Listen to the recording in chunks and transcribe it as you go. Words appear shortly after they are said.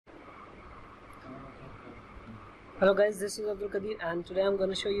Hello guys, this is Abdul Qadir and today I'm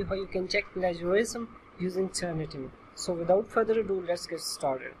going to show you how you can check plagiarism using Turnitin. So without further ado, let's get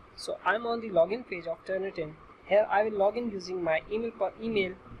started. So I'm on the login page of Turnitin. Here I will log in using my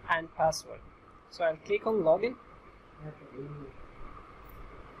email and password. So I'll click on login.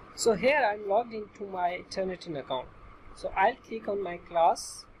 So here I'm logged into my Turnitin account. So I'll click on my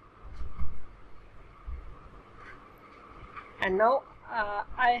class. And now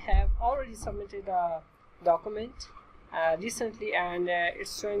I have already submitted a document recently and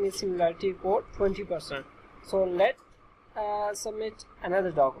it's showing a similarity report 20%. So let's submit another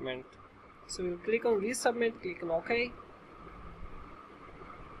document. So we'll click on resubmit, click on OK,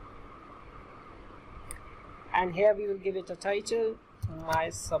 and here we will give it a title, my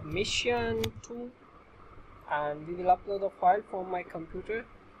submission to, and we will upload a file from my computer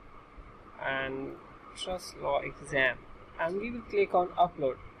and trust law exam, and we will click on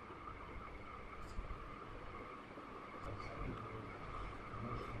upload.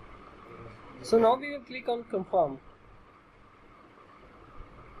 So now we will click on confirm.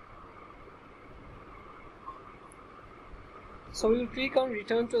 So we will click on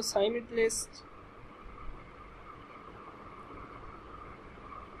return to assignment list.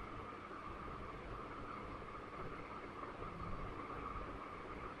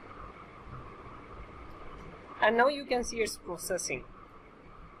 And now you can see it's processing.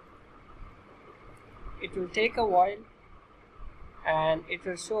 It will take a while and it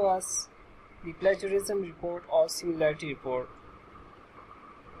will show us the plagiarism report or similarity report.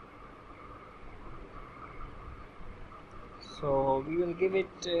 So we will give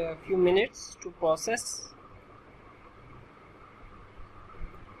it a few minutes to process.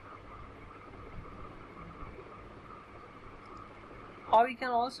 Or we can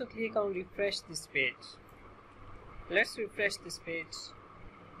also click on refresh this page. Let's refresh this page.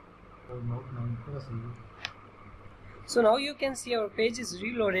 So now you can see our page is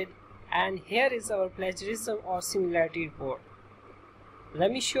reloaded and here is our plagiarism or similarity report. Let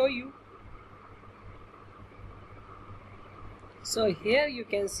me show you. So here you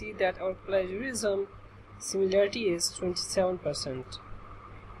can see that our plagiarism similarity is 27%.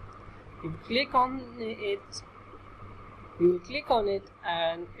 If you click on it, we will click on it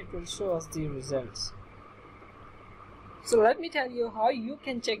and it will show us the results. So let me tell you how you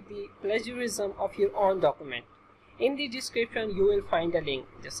can check the plagiarism of your own document. In the description you will find a link.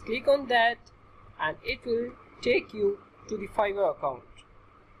 Just click on that and it will take you to the Fiverr account.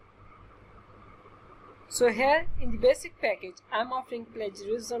 So here in the basic package I'm offering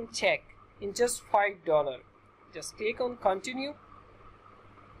plagiarism check in just $5. Just click on continue.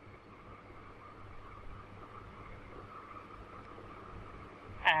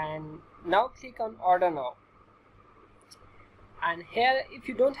 And now click on order now. And here if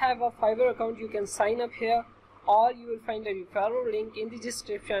you don't have a Fiverr account you can sign up here, or you will find a referral link in the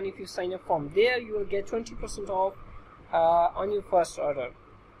description. If you sign up from there you will get 20% off on your first order.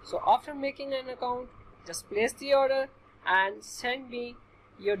 So after making an account, just place the order and send me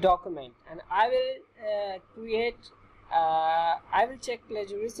your document and I will I will check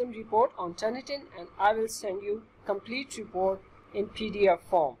plagiarism report on Turnitin and I will send you complete report in PDF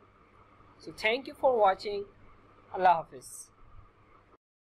form. So thank you for watching. Allah Hafiz.